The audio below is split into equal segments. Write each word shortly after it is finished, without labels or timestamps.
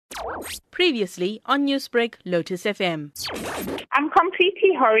Previously on Newsbreak, Lotus FM. I'm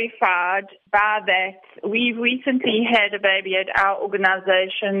completely horrified by that. We've recently had a baby at our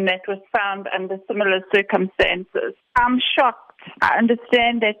organization that was found under similar circumstances. I'm shocked. I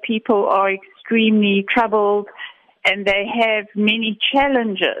understand that people are extremely troubled and they have many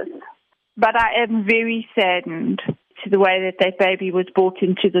challenges, but I am very saddened to the way that baby was brought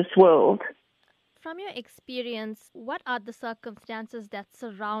into this world. From your experience, what are the circumstances that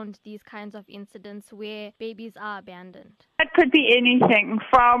surround these kinds of incidents where babies are abandoned? It could be anything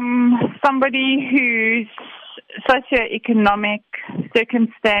from somebody whose socioeconomic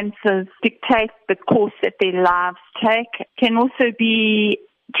circumstances dictate the course that their lives take. It can also be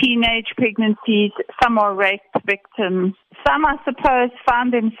teenage pregnancies. Some are rape victims. Some, I suppose,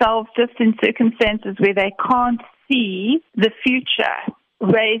 find themselves just in circumstances where they can't see the future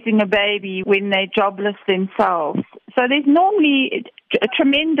raising a baby when they're jobless themselves. So there's normally a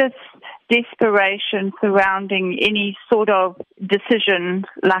tremendous desperation surrounding any sort of decision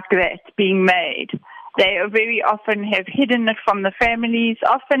like that being made. They very often have hidden it from the families,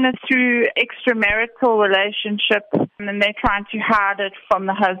 often it's through extramarital relationship, and they're trying to hide it from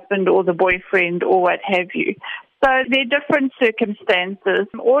the husband or the boyfriend or what have you. So there are different circumstances,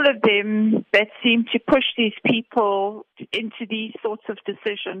 all of them that seem to push these people into these sorts of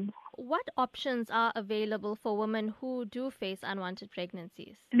decisions. What options are available for women who do face unwanted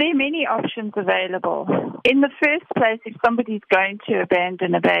pregnancies? There are many options available. In the first place, if somebody's going to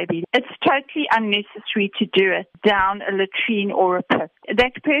abandon a baby, it's totally unnecessary to do it down a latrine or a pit.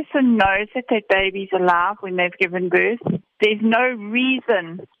 That person knows that baby's alive when they've given birth. There's no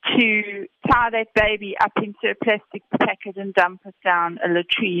reason to tie that baby up into a plastic packet and dump it down a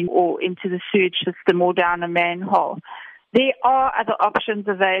latrine or into the sewage system or down a manhole. There are other options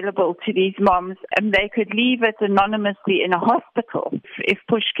available to these moms, and they could leave it anonymously in a hospital if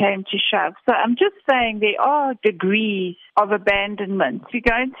push came to shove. So I'm just saying there are degrees of abandonment. If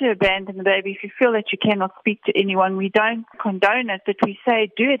you're going to abandon the baby, if you feel that you cannot speak to anyone, we don't condone it, but we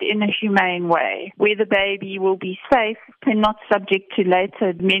say do it in a humane way, where the baby will be safe and not subject to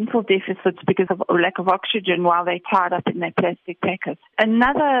later mental deficits because of lack of oxygen while they're tied up in their plastic packets.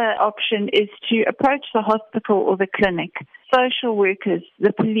 Another option is to approach the hospital or the clinic, social workers,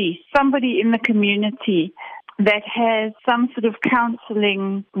 the police, somebody in the community that has some sort of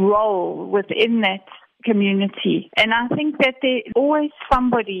counseling role within that community. And I think that there's always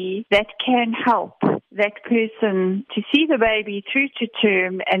somebody that can help that person to see the baby through to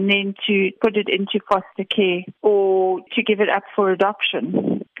term and then to put it into foster care or to give it up for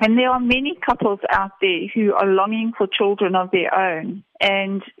adoption. And there are many couples out there who are longing for children of their own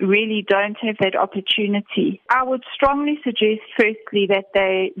and really don't have that opportunity. I would strongly suggest, firstly, that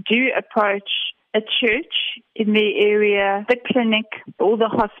they do approach a church in their area, the clinic, or the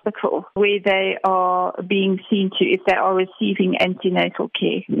hospital where they are being seen to if they are receiving antenatal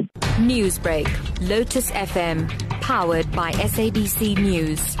care. Newsbreak, Lotus FM, powered by SABC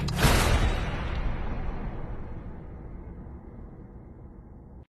News.